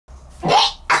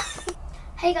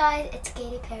Hey guys, it's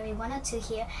Katy Perry 102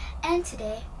 here, and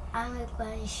today I am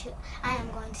going to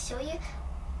show you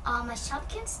all my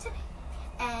Shopkins today,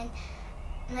 and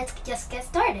let's just get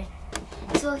started.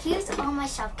 So here's all my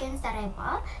Shopkins that I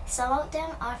bought. Some of them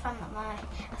are from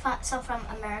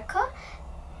America,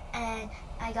 and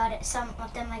some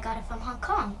of them I got it from Hong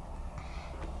Kong.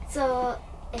 So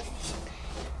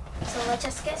let's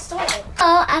just get started. So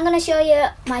I'm gonna show you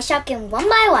my Shopkins one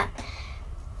by one.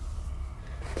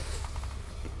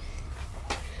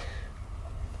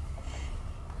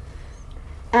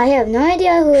 I have no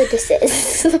idea who this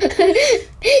is.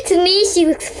 To me, she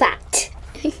looks fat.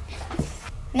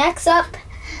 Next up,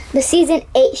 the season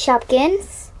 8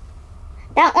 Shopkins.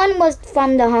 That one was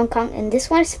from the Hong Kong, and this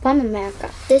one is from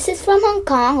America. This is from Hong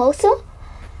Kong also.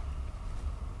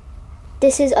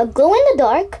 This is a glow in the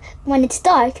dark. When it's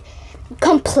dark,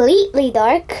 completely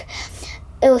dark,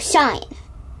 it will shine.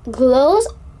 Glows,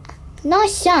 not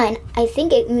shine. I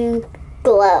think it means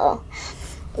glow.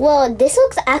 Well, this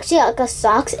looks actually like a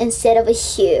socks instead of a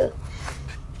shoe.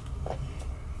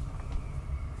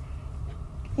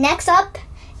 Next up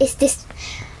is this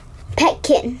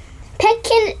Petkin.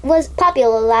 Petkin was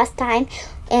popular last time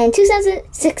in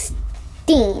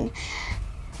 2016.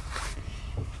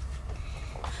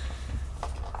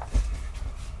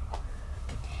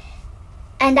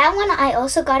 And that one I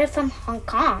also got it from Hong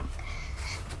Kong.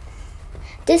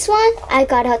 This one I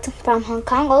got it from Hong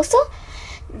Kong also.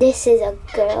 This is a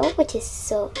girl, which is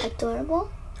so adorable.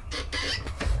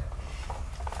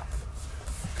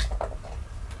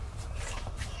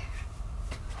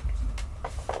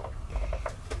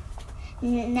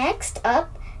 Next up,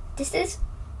 this is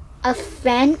a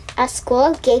friend at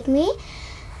school gave me.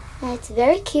 It's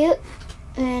very cute,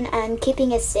 and I'm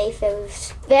keeping it safe. It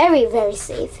was very, very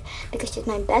safe because she's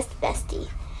my best bestie.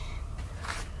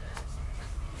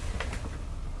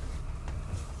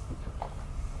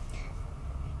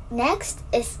 Next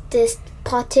is this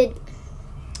potted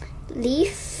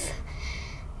leaf.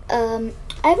 I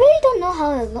really don't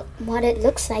know what it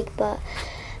looks like, but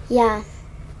yeah,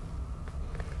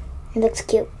 it looks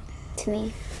cute to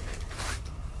me.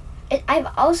 I've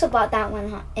also bought that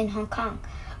one in Hong Kong.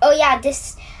 Oh yeah,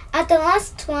 at the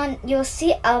last one you'll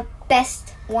see a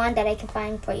best one that I can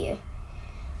find for you.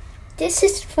 This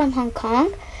is from Hong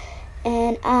Kong,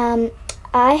 and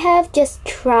I have just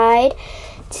tried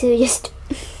to just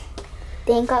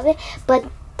think of it, but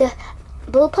the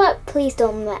blue part, please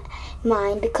don't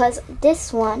mind, because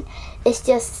this one is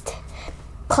just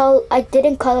I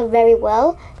didn't color very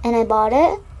well, and I bought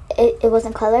it. It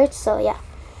wasn't colored, so yeah.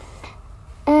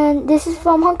 And this is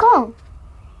from Hong Kong.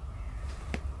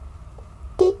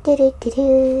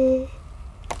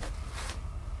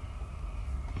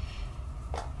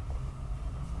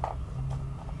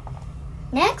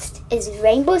 Next is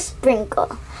Rainbow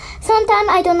Sprinkle. Sometimes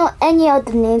I don't know any of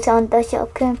the names on the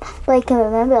Shopkins, but I can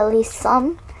remember at least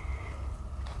some.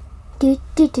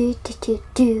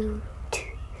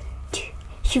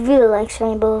 She really likes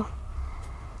Rainbow.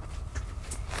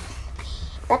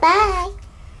 Bye bye.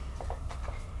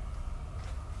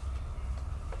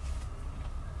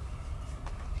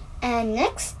 And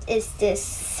next is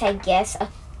this, I guess, a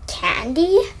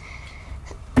candy.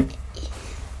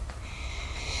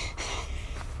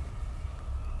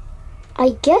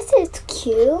 I guess it's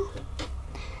cute.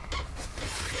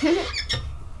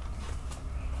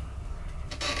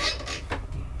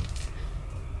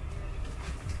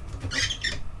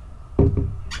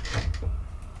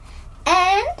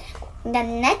 And the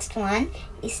next one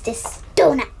is this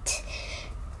donut.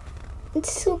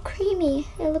 It's so creamy.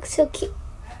 It looks so cute.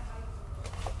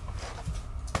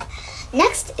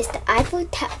 Next is the Eiffel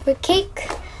Tower cake.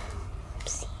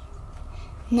 Oopsie.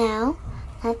 Now,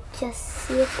 let's just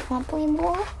see it properly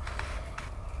more.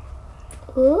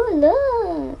 Oh,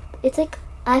 look. It's like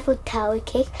Eiffel Tower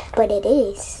cake, but it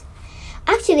is.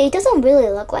 Actually, it doesn't really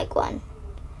look like one.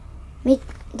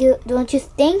 Don't you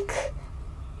think?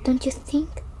 Don't you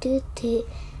think?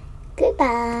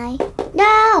 Goodbye.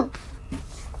 No!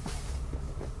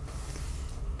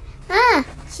 Ah,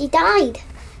 she died.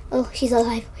 Oh, she's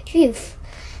alive. Phew.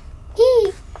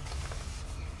 Yay.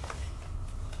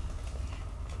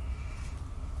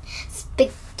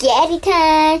 Spaghetti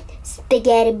time.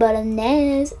 Spaghetti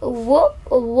bolognese. Whoop,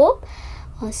 whoop.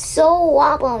 Oh, so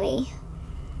wobbly.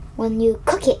 When you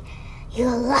cook it, you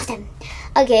love them.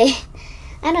 Okay,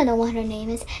 I don't know what her name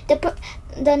is.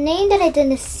 The name that I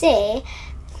didn't say,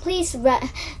 please write.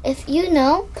 If you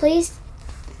know, please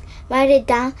write it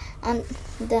down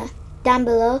down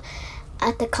below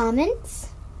at the comments.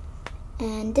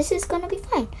 And this is gonna be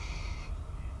fine.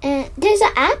 And there's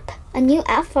an app, a new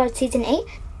app for season 8.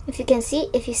 if you can see,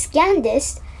 if you scan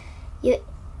this, your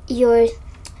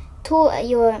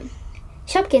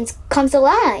Shopkins comes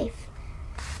alive.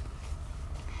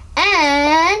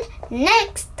 And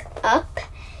next up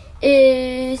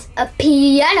is a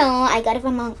piano. I got it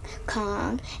from Hong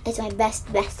Kong. It's my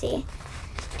bestie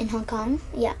in Hong Kong.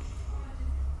 Yeah.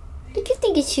 Look, you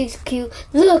think she's cute?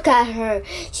 Look at her.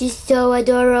 She's so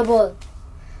adorable.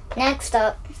 Next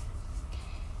up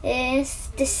is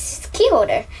this key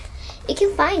holder. You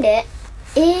can find it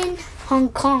in Hong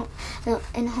Kong. No,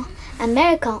 in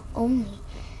America only.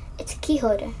 It's a key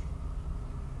holder.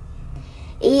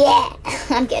 Yeah,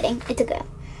 I'm kidding. It's a girl.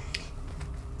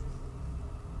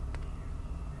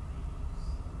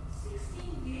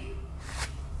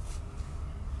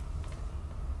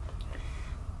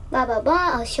 Blah blah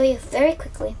blah. I'll show you very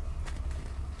quickly.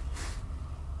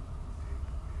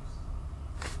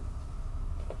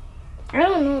 I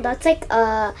don't know. That's like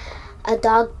a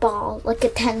dog ball, like a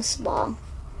tennis ball.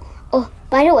 Oh,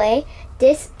 by the way,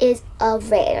 this is a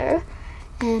rare,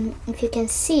 and if you can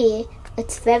see,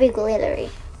 it's very glittery.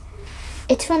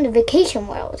 It's from the Vacation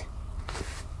World.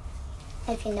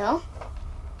 If you know,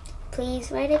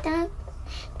 please write it down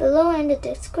below in the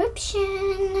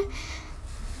description.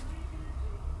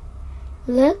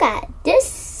 Look at this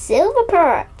silver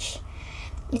perch.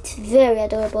 It's very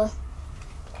adorable.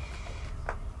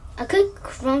 I could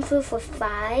run through for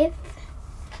 5.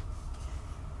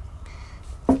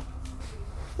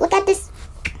 Look at this.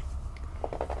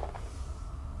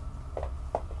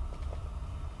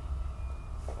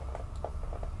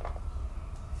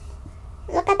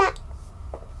 Look at that.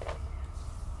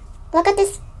 Look at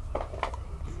this.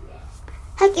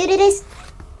 How cute it is.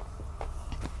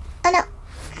 Oh no.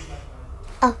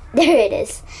 Oh, there it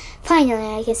is.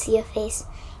 Finally, I can see your face.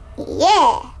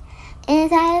 Yeah.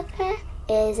 Inside of her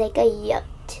is like a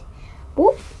yacht.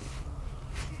 Whoop.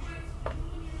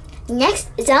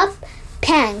 Next is a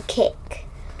pancake.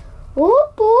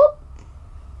 Whoop whoop.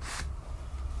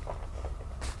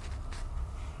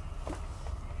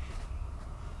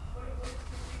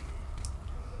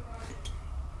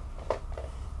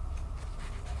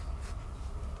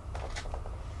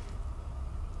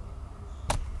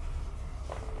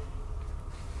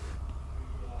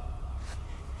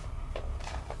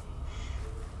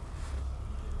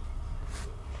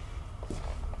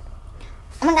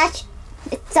 Oh my gosh,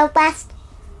 it's so fast.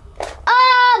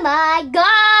 Oh my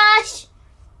gosh.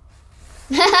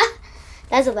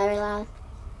 That's very loud.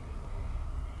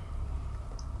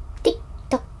 Tick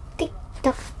tock, tick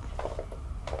tock.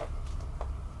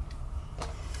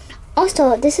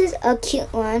 Also, this is a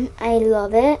cute one. I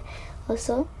love it.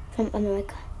 Also, from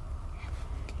America.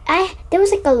 There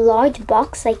was like a large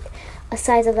box, like a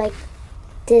size of like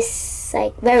this,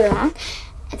 like very long.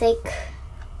 I think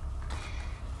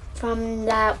from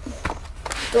that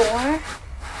door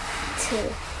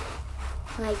to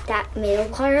like that middle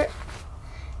part,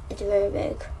 it's very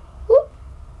big. Woo!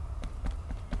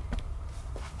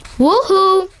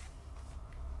 Woohoo!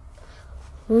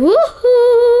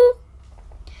 Woohoo!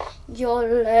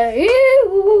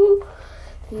 Yodelay-oo,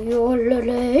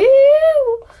 yodelay-oo.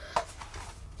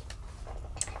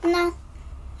 Now,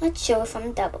 let's show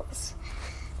some doubles.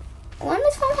 One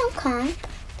is from Hong Kong,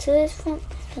 two is from,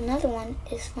 another one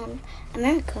is from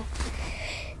America.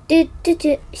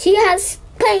 She has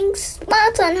pink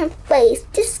spots on her face.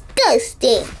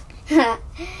 Disgusting. Yep.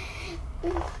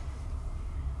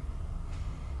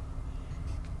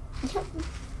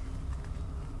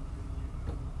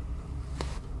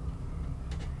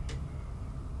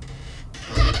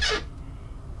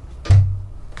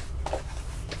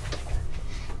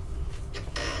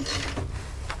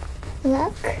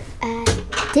 Look at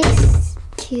this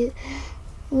cute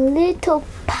little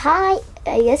pie.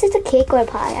 I guess it's a cake or a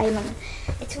pie. I don't know.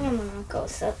 It's from Morocco,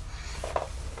 so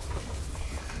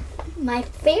my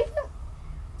favorite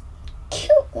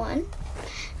cute one,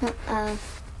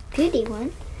 beauty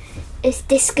one, is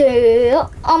this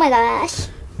girl. Oh my gosh.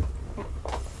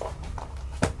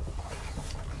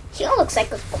 She looks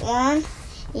like a corn.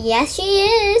 Yes, she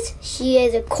is. She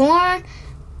is a corn.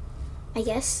 I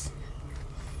guess.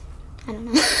 I don't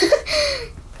know.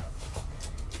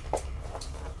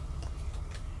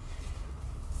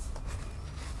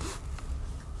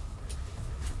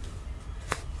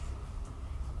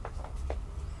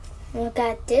 Look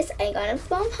at this. I got it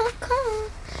from Hong Kong.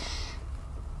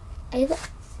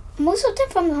 Most of them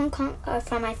from Hong Kong are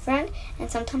from my friend, and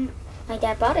sometimes my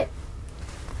dad bought it.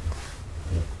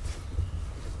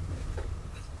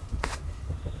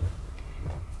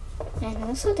 And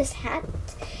also this hat,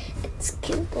 it's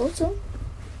cute also.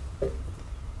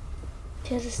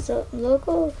 Because it's the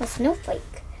logo of a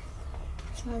snowflake.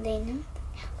 So they know.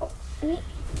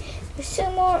 There's 2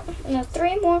 more, no,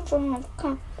 3 more from Hong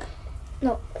Kong.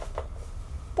 No,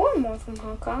 4 more from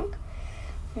Hong Kong.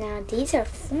 Now these are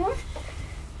 4.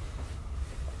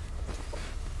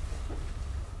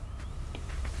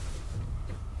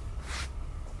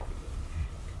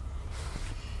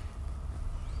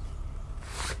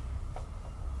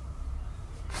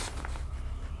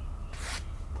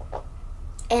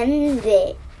 And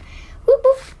there. Whoop,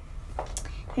 whoop.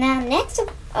 Now next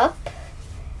up,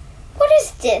 what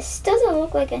is this? Doesn't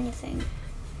look like anything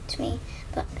to me,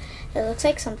 but it looks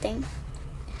like something.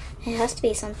 It has to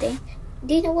be something.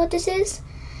 Do you know what this is?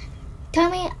 Tell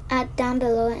me down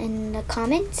below in the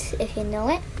comments if you know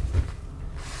it.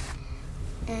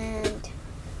 And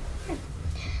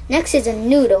next is a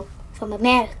noodle from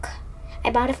America. I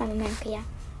bought it from America, yeah,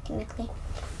 technically.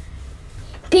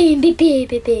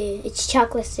 It's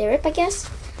chocolate syrup, I guess.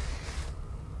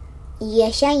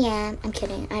 Yes, I am. I'm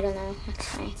kidding. I don't know,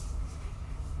 actually.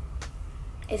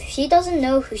 If she doesn't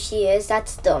know who she is,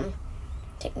 that's dumb,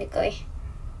 technically.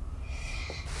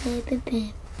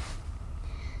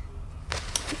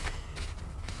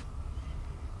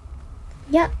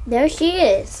 Yeah, there she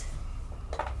is.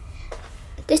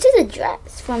 This is a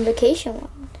dress from Vacation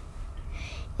World.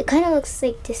 It kind of looks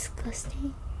like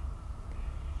disgusting.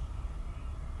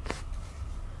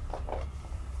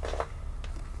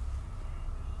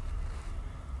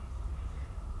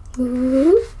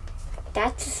 Ooh,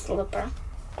 that's a slipper.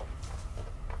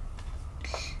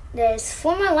 There's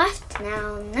 4 more left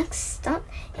now. Next up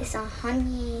is a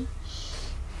honey.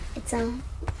 It's a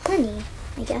honey,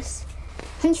 I guess.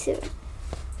 Honey syrup.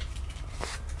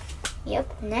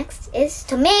 Yep. Next is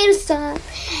tomato sauce.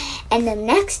 And the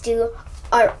next 2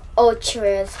 are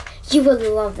ultras. You will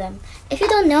love them. If you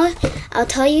don't know, I'll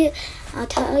tell you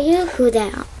who they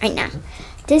are right now.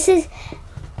 This is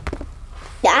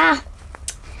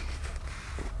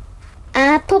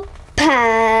Apple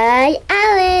Pie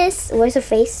Alice. Where's her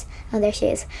face? Oh, there she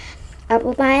is.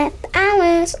 Apple Pie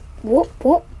Alice. Whoop,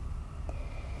 whoop.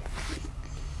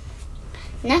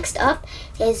 Next up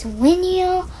is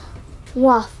Winnie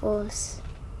Waffles.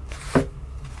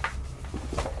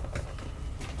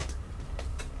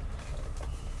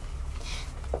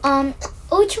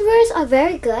 Ultras are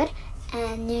very good,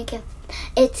 and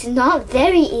it's not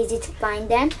very easy to find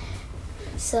them.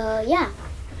 So yeah.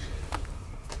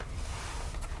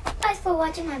 Thanks for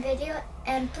watching my video,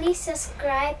 and please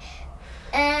subscribe.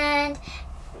 And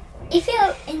if you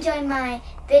enjoy my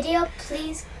video,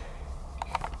 please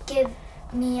give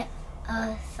me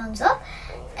a thumbs up.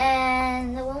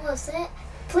 And what was it?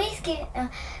 Please give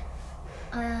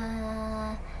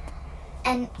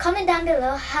and comment down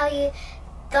below how you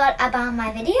thought about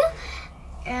my video.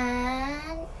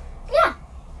 And yeah,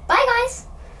 bye guys.